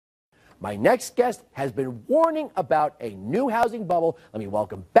My next guest has been warning about a new housing bubble. Let me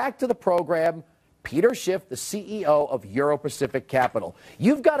welcome back to the program Peter Schiff, the CEO of Euro-Pacific Capital.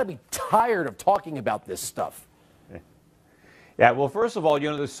 You've got to be tired of talking about this stuff. Yeah, well, first of all,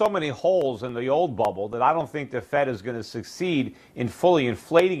 there's so many holes in the old bubble that I don't think the Fed is going to succeed in fully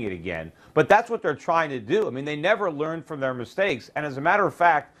inflating it again. But that's what they're trying to do. I mean, they never learned from their mistakes. And as a matter of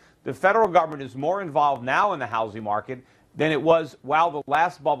fact, the federal government is more involved now in the housing market than it was while the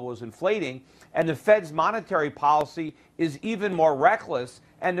last bubble was inflating. And the Fed's monetary policy is even more reckless.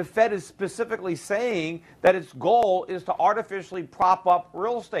 And the Fed is specifically saying that its goal is to artificially prop up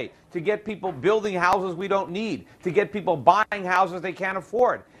real estate, to get people building houses we don't need, to get people buying houses they can't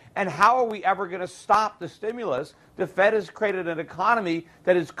afford. And how are we ever going to stop the stimulus? The Fed has created an economy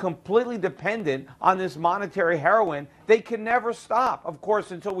that is completely dependent on this monetary heroin. They can never stop, of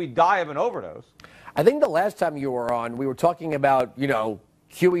course, until we die of an overdose. I think the last time you were on, we were talking about,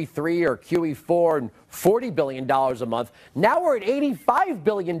 QE3 or QE4 and $40 billion a month. Now we're at $85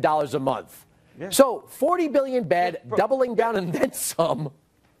 billion a month. Yeah. So $40 billion bad, doubling down and then some.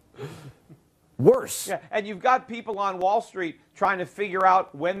 Worse. Yeah, and you've got people on Wall Street trying to figure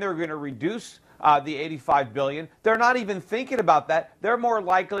out when they're going to reduce the $85 billion. They're not even thinking about that. They're more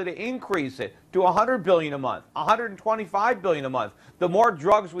likely to increase it to $100 billion a month, $125 billion a month. The more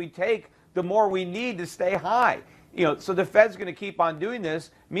drugs we take, the more we need to stay high. So the Fed's going to keep on doing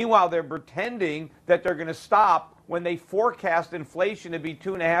this. Meanwhile, they're pretending that they're going to stop when they forecast inflation to be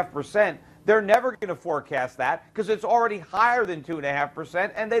 2.5%. They're never going to forecast that because it's already higher than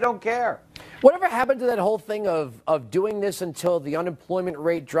 2.5%, and they don't care. Whatever happened to that whole thing of doing this until the unemployment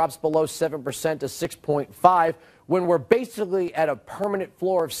rate drops below 7% to 6.5, when we're basically at a permanent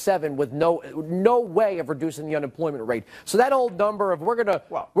floor of 7 with no way of reducing the unemployment rate? So that old number of we're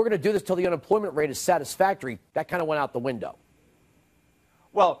gonna do this till the unemployment rate is satisfactory, that kind of went out the window.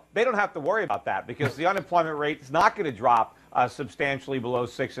 Well, they don't have to worry about that because the unemployment rate is not going to drop substantially below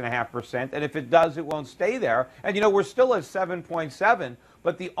 6.5%. And if it does, it won't stay there. And, we're still at 7.7.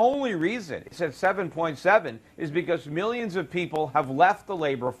 But the only reason it's at 7.7 is because millions of people have left the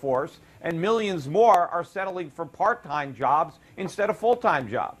labor force and millions more are settling for part-time jobs instead of full-time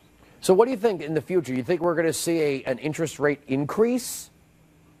jobs. So what do you think in the future? You think we're going to see an interest rate increase?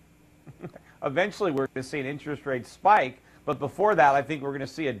 Eventually, we're going to see an interest rate spike. But before that, I think we're going to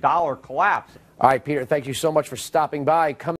see a dollar collapse. All right, Peter, thank you so much for stopping by.